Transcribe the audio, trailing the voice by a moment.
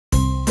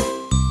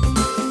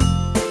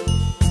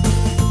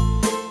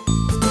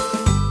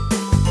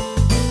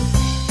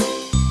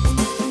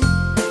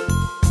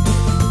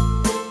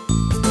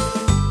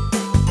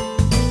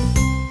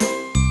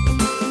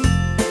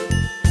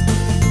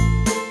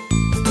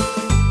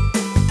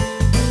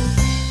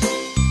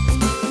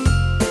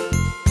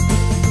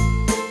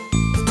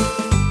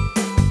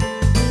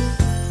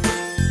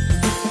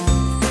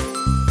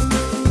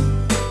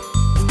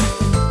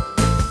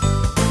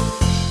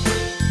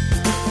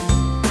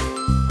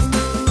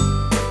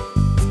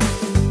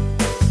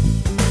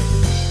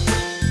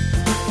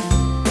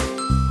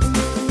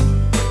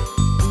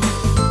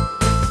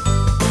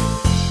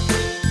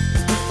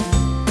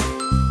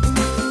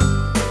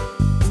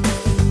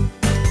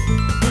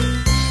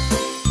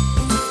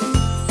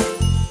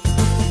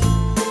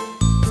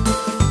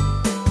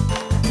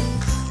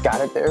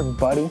Got it there,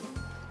 buddy?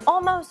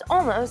 Almost,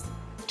 almost.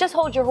 Just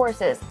hold your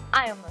horses.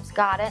 I almost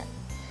got it.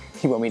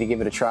 You want me to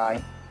give it a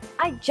try?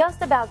 I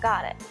just about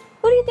got it.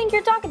 Who do you think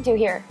you're talking to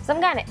here? Some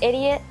kind of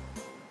idiot?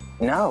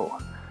 No.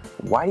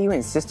 Why do you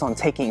insist on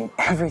taking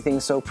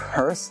everything so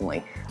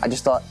personally? I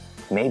just thought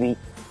maybe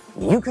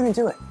you couldn't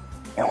do it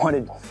and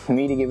wanted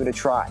me to give it a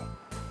try.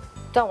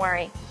 Don't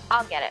worry,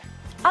 I'll get it.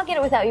 I'll get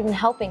it without even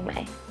helping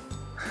me.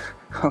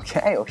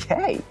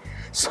 Okay.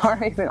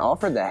 Sorry I even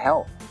offered the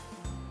help.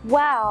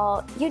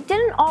 Well, you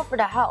didn't offer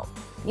to help.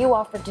 You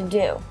offered to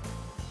do.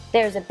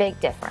 There's a big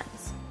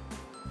difference.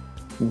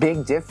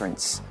 Big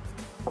difference.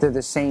 They're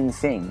the same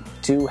thing.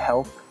 Do,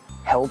 help,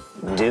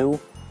 do.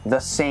 The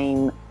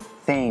same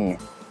thing.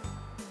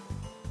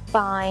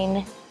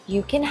 Fine.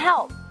 You can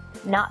help.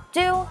 Not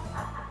do,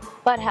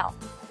 but help.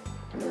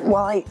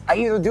 Well, I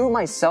either do it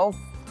myself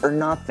or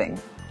nothing.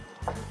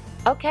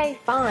 Okay,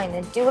 fine.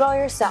 Then do it all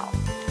yourself.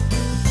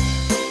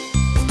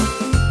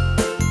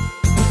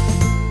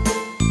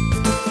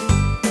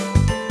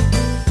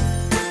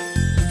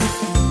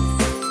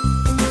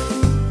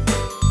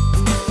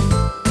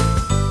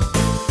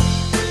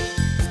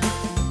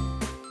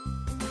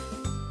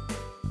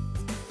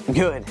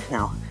 Good.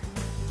 Now,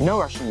 no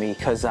rushing me,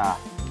 because, I've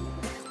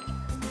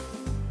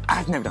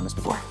never done this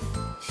before.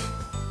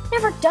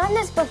 Never done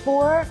this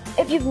before?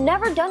 If you've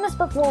never done this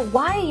before,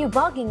 why are you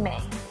bugging me?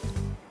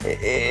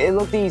 It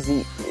looked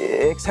easy,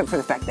 except for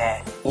the fact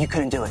that you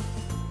couldn't do it.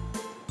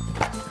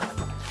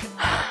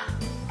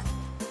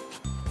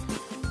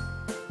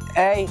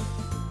 Hey,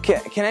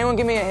 can anyone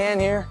give me a hand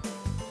here?